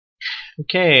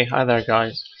Okay, hi there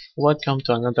guys. Welcome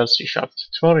to another C#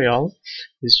 tutorial.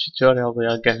 This tutorial we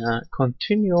are gonna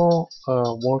continue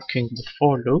working with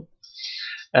for loop.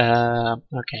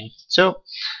 Okay, so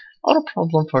our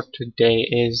problem for today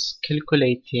is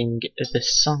calculating the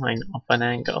sine of an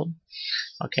angle.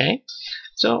 Okay,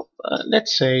 so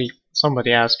let's say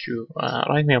somebody asks you,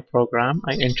 write me a program.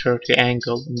 I enter the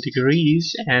angle in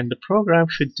degrees and the program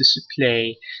should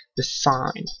display the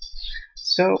sine.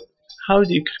 So how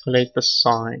do you calculate the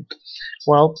sine?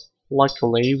 Well,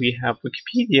 luckily we have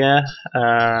Wikipedia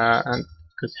and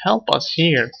could help us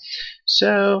here.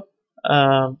 So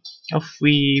if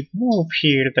we move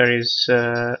here, there is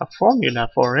a formula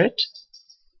for it.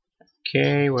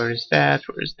 Okay, where is that?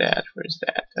 Where is that? Where is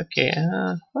that? Okay,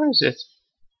 where is it?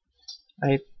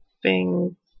 I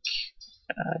think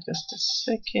just a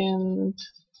second.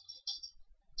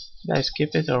 Did I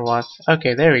skip it or what?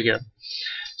 Okay, there we go.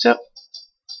 So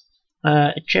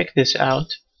check this out.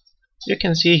 You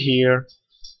can see here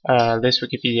this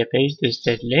Wikipedia page. There's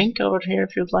the link over here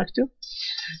if you'd like to.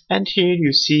 And here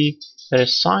you see there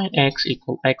is sine x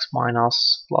equal x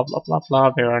minus blah blah blah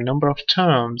blah. There are a number of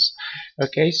terms.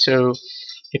 Okay, so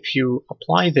if you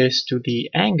apply this to the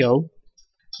angle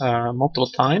multiple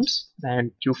times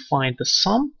and you find the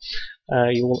sum,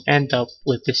 you will end up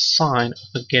with the sine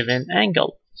of a given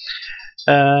angle.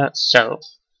 So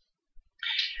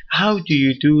how do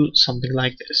you do something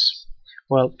like this?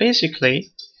 Well,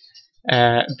 basically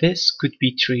this could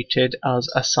be treated as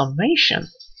a summation.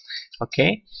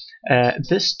 Okay,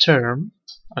 this term,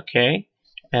 okay,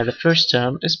 the first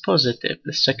term is positive,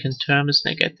 the second term is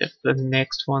negative, the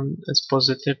next one is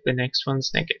positive, the next one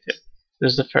is negative.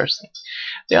 This is the first thing.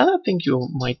 The other thing you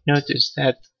might notice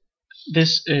that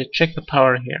this check the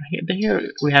power here.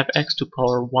 Here we have x to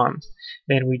power 1,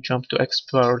 then we jump to x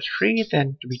power 3,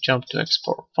 then we jump to x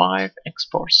power 5, x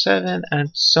power 7, and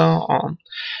so on.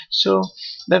 So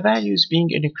the value is being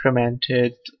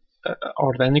incremented,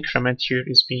 or the increment here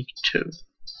is being 2.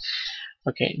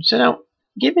 Okay, so now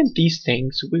given these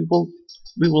things, we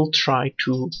will try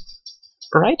to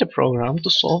write a program to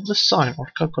solve the sine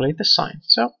or calculate the sine.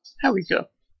 So here we go.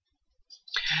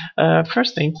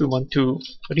 First thing, we want to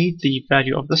read the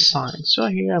value of the sine. So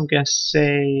here I'm going to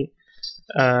say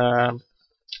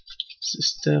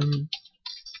system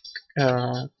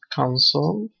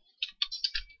console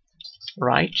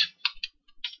right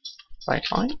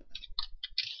line,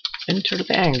 enter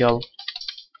the angle,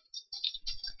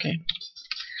 okay,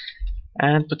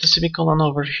 and put a semicolon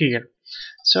over here.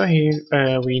 So here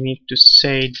we need to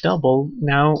say double.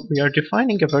 Now we are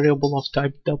defining a variable of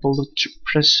type double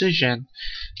precision.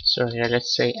 So here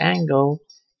let's say angle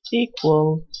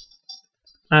equal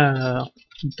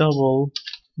double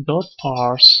dot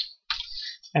parse,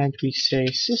 and we say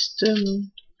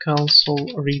system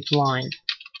console read line.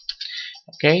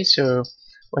 Okay, so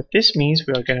what this means,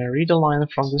 we are going to read a line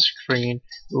from the screen.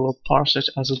 We will parse it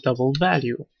as a double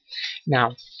value.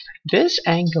 Now this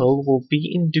angle will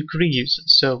be in degrees,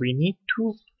 so we need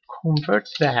to convert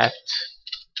that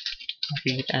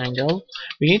read angle.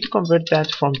 We need to convert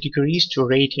that from degrees to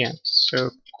radians. So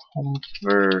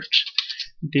convert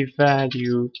the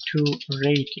value to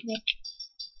radian.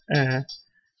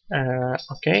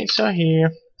 Okay, so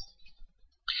here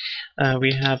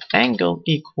we have angle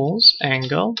equals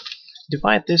angle,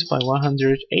 divide this by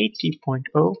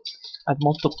 180.0 and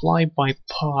multiply by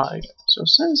pi. So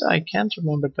since I can't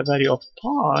remember the value of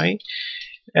pi,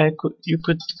 you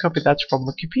could copy that from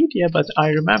Wikipedia, but I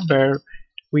remember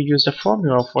we used a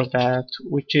formula for that,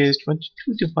 which is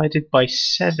 22 divided by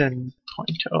 7.0.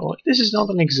 This is not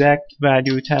an exact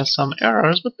value, it has some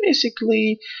errors, but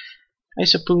basically I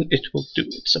suppose it will do.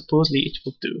 Supposedly it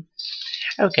will do.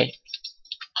 Okay,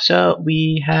 so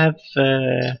we have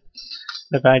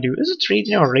the value. Is it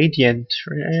radian or radiant?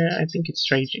 I think it's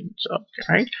radiant. Okay,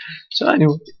 right? So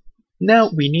anyway, now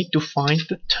we need to find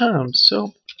the terms.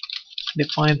 So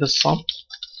define the sum.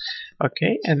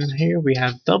 Okay, and here we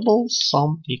have double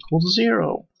sum equals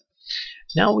 0.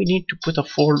 Now we need to put a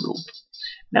for loop.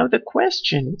 Now the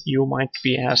question you might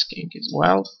be asking is,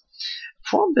 well,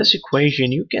 from this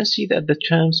equation you can see that the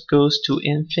terms goes to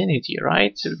infinity,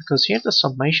 right? So because here the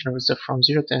summation is from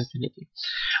 0 to infinity.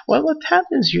 Well, what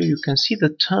happens here, you can see the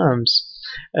terms.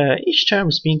 Each term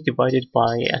is being divided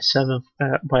by a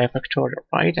factorial,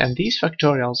 right? And these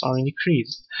factorials are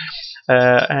increased.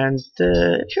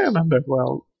 If you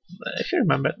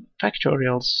remember,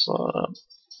 factorials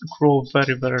grow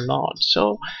very, very large.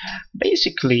 So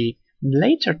basically,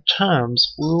 later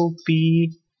terms will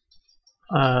be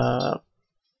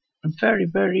very,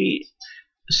 very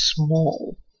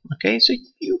small. Okay, so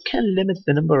you can limit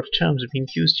the number of terms being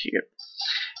used here.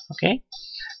 Okay,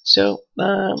 So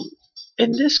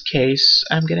in this case,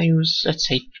 I'm gonna use, let's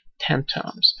say, 10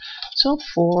 terms. So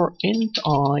for int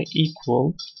I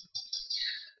equal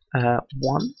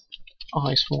 1,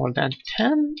 I smaller than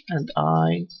 10, and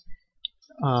I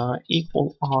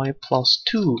equal I plus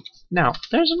 2. Now,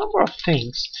 there's a number of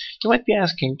things. You might be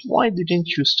asking, why didn't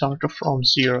you start from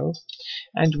 0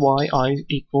 and why I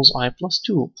equals I plus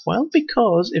 2? Well,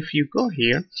 because if you go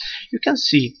here, you can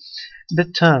see the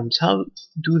terms, how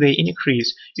do they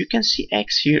increase? You can see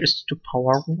x here is to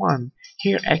power 1,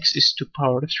 here x is to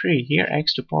power 3, here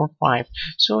x to power 5.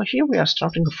 So here we are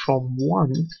starting from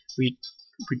 1. We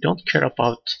don't care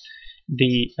about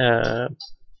the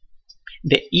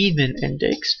even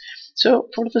index. So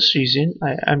for this reason,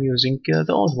 I'm using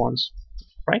the odd ones,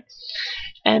 right?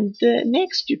 And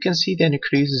next, you can see the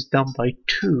increase is done by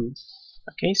 2.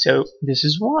 Okay, so this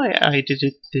is why I did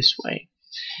it this way.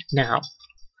 Now,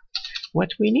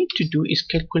 what we need to do is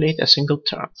calculate a single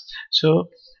term. So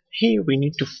here we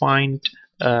need to find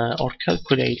or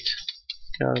calculate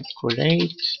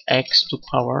x to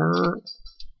power,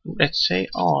 let's say,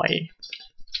 I,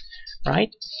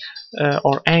 right?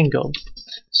 Or angle.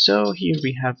 So here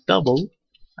we have double.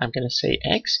 I'm gonna say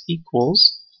x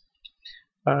equals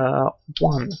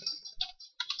 1,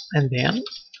 and then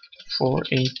for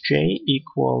a j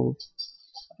equal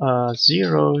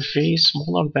 0, j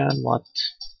smaller than what?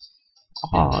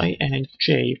 I, and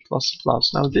j plus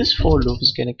plus. Now this for loop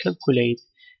is gonna calculate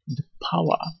the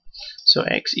power. So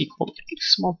x equal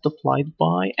x multiplied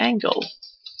by angle.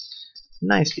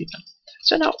 Nicely done.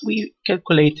 So now we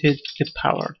calculated the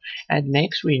power, and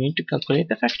next we need to calculate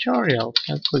the factorial.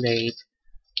 Calculate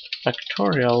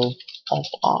factorial of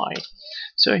I.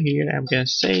 So here I'm going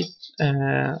to say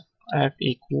f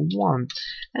equal 1,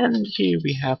 and here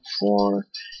we have 4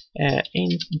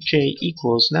 int j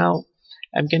equals. Now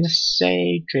I'm going to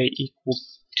say j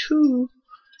equals 2,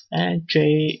 and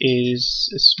j is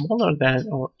smaller than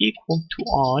or equal to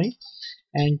I,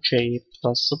 and j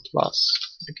plus a plus.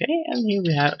 Okay, and here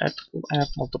we have f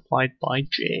multiplied by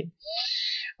j.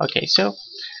 Okay, so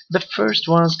the first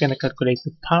one is going to calculate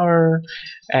the power,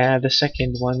 the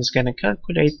second one is going to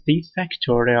calculate the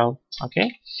factorial.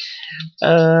 Okay,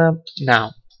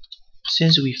 now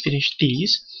since we finished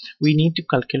these, we need to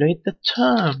calculate the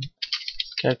term.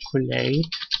 Calculate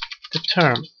the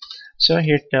term. So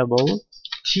here double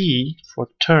t for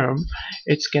term,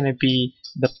 it's going to be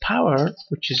the power,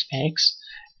 which is x,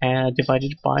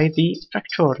 divided by the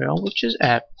factorial, which is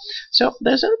f. So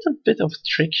there's a little bit of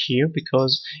trick here,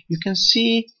 because you can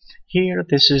see here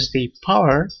this is the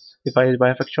power divided by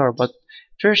a factorial, but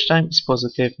first time is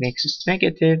positive, next is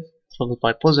negative, followed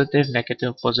by positive,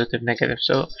 negative, positive, negative.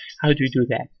 So how do you do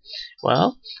that?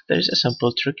 Well, there's a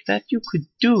simple trick that you could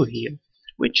do here,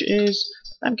 which is,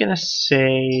 I'm gonna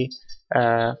say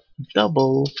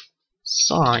double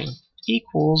sine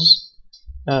equals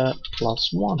plus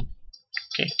 1.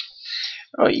 Okay,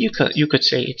 or you could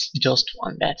say it's just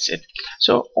 1, that's it.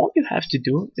 So all you have to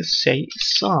do is say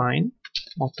sine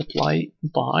multiplied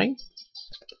by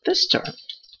this term.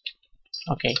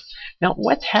 Okay, now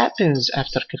what happens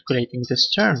after calculating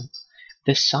this term?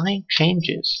 The sign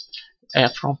changes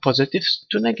from positive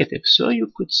to negative, so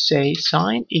you could say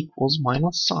sine equals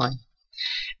minus sine.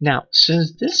 Now,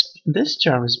 since this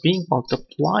term is being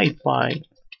multiplied by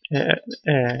uh,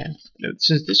 uh,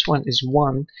 since this one is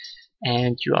 1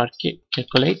 and you are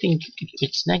calculating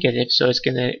it's negative, so it's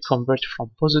going to convert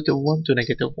from positive 1 to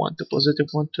negative 1 to positive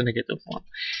 1 to negative 1,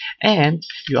 and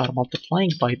you are multiplying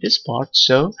by this part,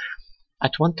 so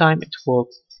at one time it will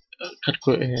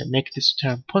make this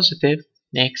term positive,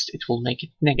 next it will make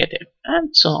it negative,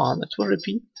 and so on. It will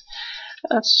repeat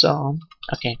and so on.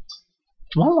 Okay,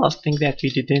 one last thing that we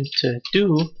didn't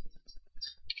do,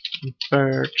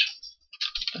 convert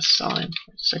the sign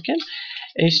for a second,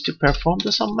 is to perform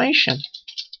the summation.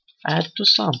 Add to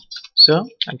sum. So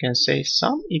I can say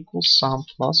sum equals sum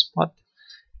plus what?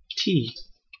 T.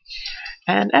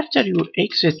 And after you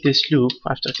exit this loop,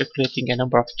 after calculating a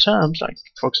number of terms, like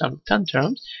for example 10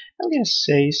 terms, I'm going to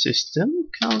say system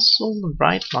cancel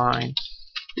right line.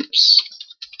 Oops.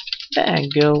 The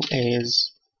angle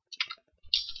is,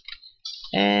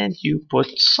 and you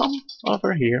put sum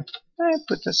over here. I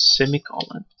put a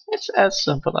semicolon. It's as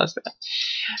simple as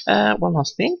that. One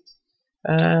last thing.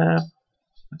 Let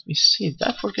me see. Did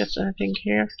I forget anything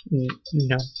here?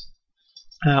 No.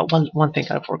 One thing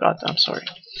I forgot. I'm sorry.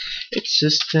 It's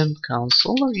system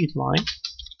console read line.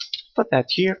 Put that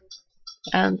here,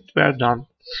 and we're done.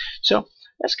 So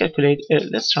let's calculate.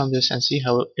 Let's run this and see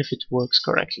how if it works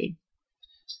correctly.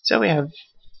 So we have.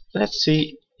 Let's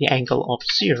see the angle of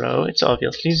 0. It's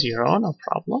obviously 0, no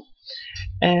problem.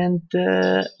 And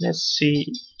let's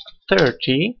see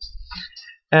 30.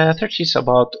 30 is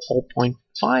about 0.5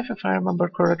 if I remember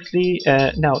correctly.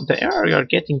 Now the error you're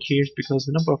getting here is because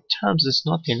the number of terms is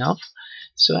not enough.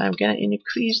 So I'm gonna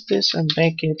increase this and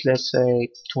make it, let's say,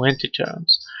 20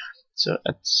 terms. So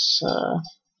it's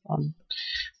one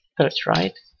third,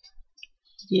 right?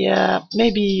 Yeah,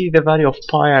 maybe the value of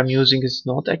pi I'm using is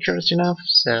not accurate enough.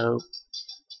 So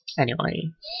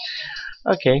anyway,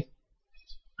 okay,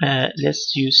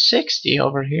 let's use 60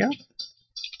 over here.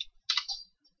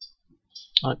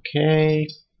 Okay,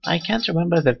 I can't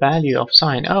remember the value of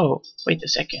sine. Oh, wait a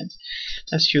second.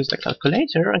 Let's use the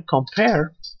calculator and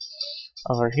compare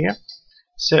over here.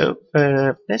 So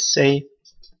let's say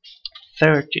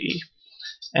 30,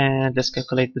 and let's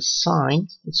calculate the sine.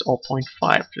 It's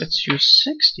 0.5. Let's use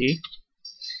 60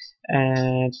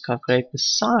 and calculate the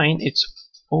sine. It's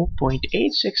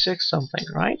 0.866 something,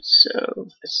 right? So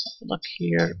let's have a look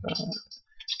here.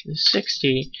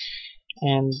 60,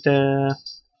 and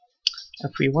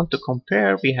if we want to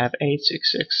compare, we have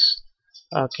 866.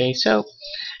 Okay, so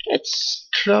it's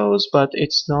close, but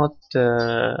it's not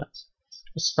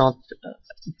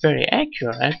very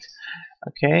accurate.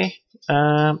 Okay.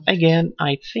 Again,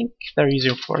 I think the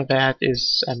reason for that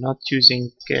is I'm not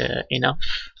using enough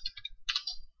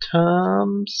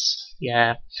terms.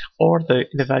 Yeah, or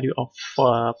the value of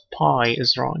pi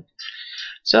is wrong.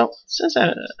 So since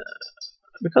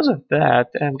because of that,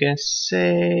 I'm gonna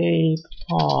say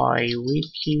pi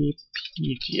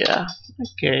Wikipedia.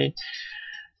 Okay,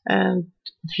 and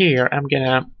here I'm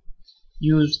gonna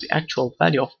use the actual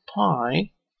value of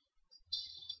pi.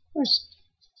 Where's,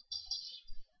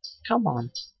 come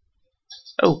on.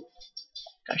 Oh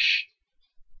gosh,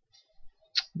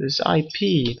 this is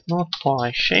IP, not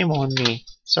pi. Shame on me.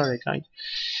 Sorry, guys.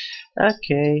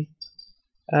 Okay.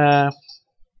 Uh,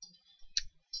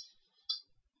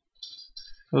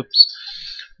 oops.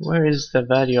 Where is the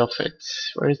value of it?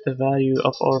 Where is the value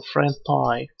of our friend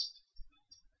pi?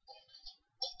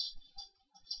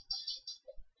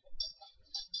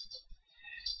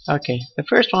 Okay, the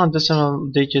first one decimal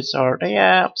digits are,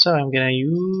 yeah, so I'm gonna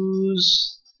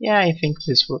use, yeah, I think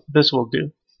this will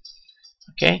do.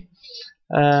 Okay.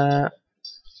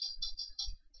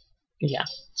 Yeah,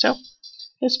 so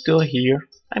let's go here.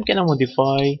 I'm gonna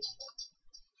modify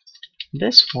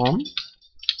this one.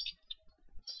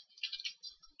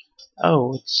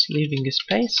 Oh, it's leaving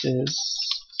spaces.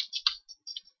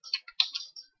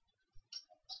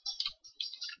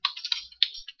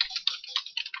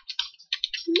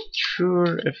 Not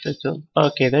sure if it'll.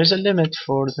 Okay, there's a limit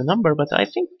for the number, but I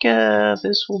think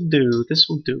this will do. This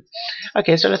will do.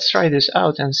 Okay, so let's try this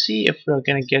out and see if we're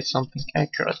gonna get something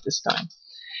accurate this time.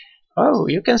 Oh,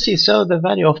 you can see, so the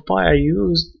value of pi I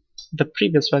used, the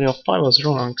previous value of pi was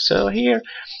wrong. So here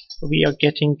we are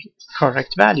getting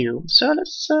correct value. So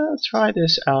let's try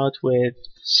this out with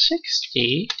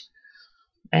 60.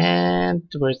 And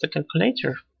where's the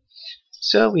calculator?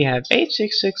 So we have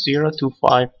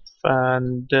 866,025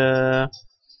 and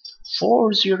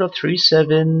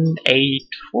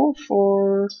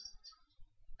 4037,844,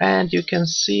 and you can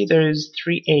see there is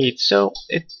 38. So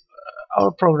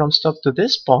our program stopped to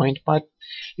this point, but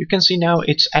you can see now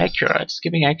it's accurate. It's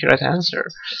giving accurate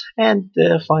answer. And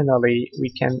finally we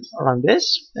can run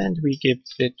this and we give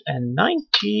it a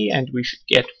 90 and we should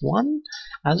get 1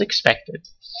 as expected.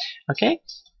 Okay,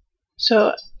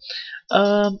 so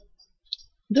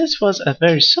this was a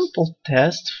very simple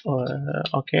test for,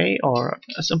 okay, or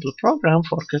a simple program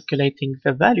for calculating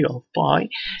the value of pi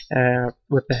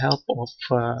with the help of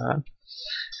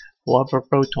whoever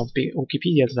wrote on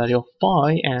Wikipedia the value of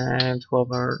pi, and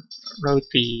whoever wrote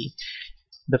the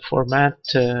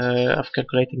format of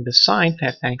calculating the sine.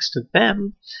 Thanks to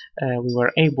them, we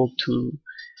were able to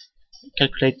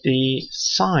calculate the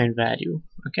sine value.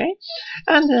 Okay,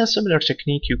 and a similar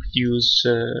technique you could use.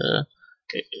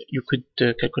 You could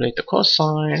calculate the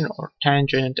cosine or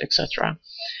tangent, etc.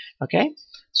 Okay,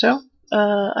 so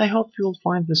I hope you'll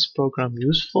find this program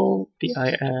useful.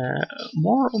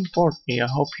 More importantly, I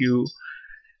hope you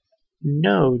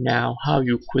know now how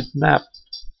you could map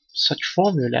such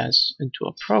formulas into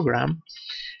a program.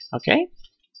 Okay,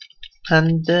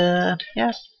 and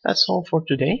yeah, that's all for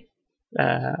today.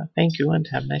 Thank you and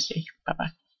have a nice day. Bye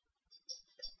bye.